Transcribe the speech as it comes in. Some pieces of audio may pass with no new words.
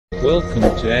Welcome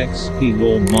to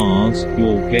Explore Mars,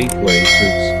 your gateway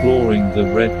to exploring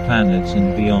the Red Planet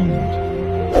and beyond.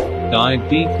 Dive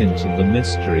deep into the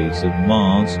mysteries of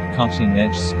Mars,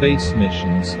 cutting-edge space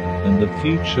missions, and the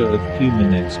future of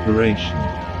human exploration.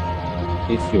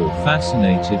 If you're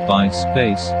fascinated by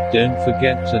space, don't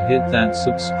forget to hit that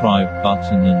subscribe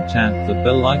button and tap the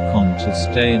bell icon to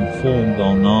stay informed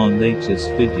on our latest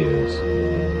videos.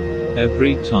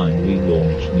 Every time we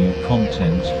launch new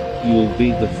content, you'll be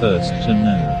the first to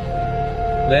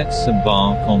know. Let's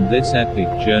embark on this epic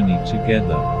journey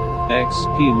together.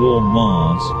 Explore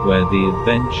Mars, where the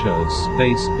adventure of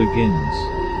space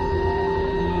begins.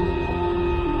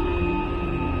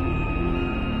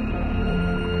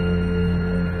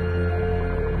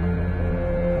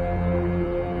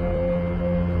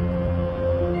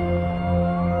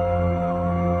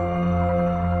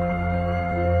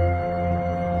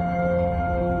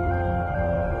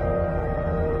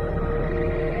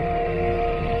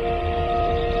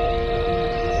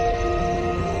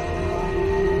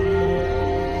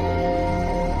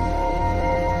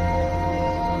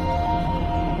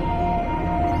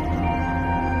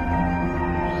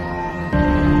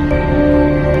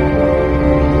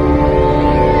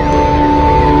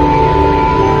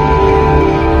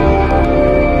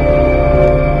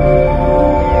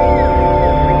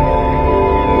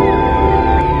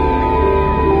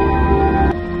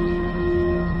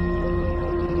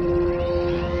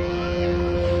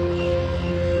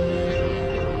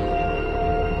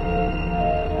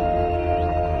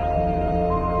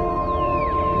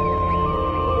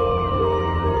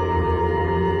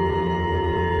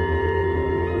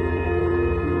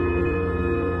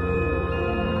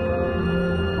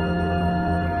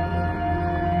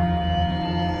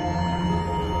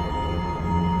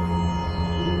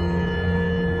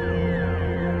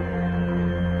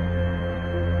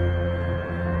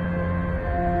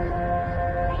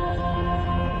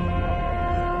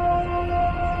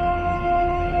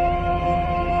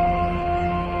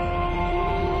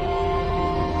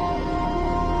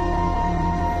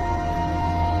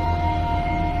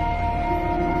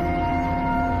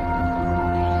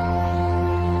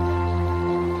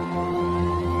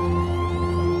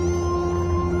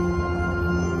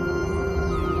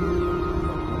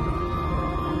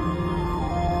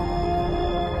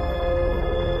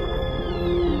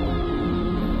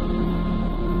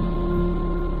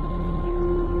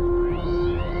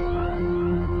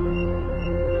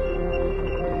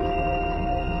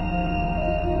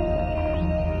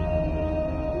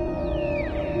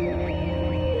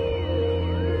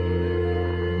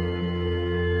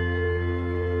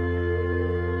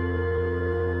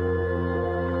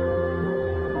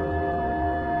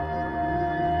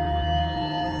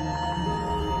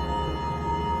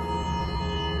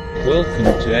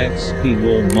 Welcome to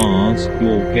Explore Mars,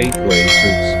 your gateway to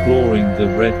exploring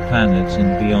the Red Planet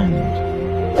and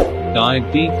beyond.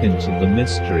 Dive deep into the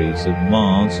mysteries of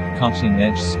Mars,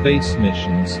 cutting-edge space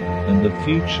missions, and the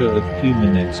future of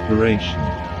human exploration.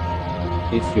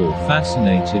 If you're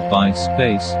fascinated by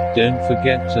space, don't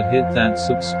forget to hit that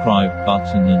subscribe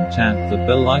button and tap the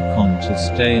bell icon to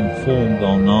stay informed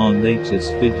on our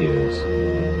latest videos.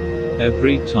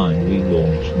 Every time we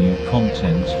launch new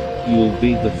content, you'll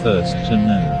be the first to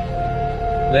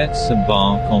know. Let's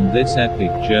embark on this epic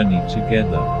journey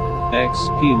together.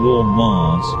 Explore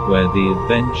Mars, where the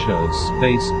adventure of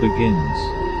space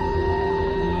begins.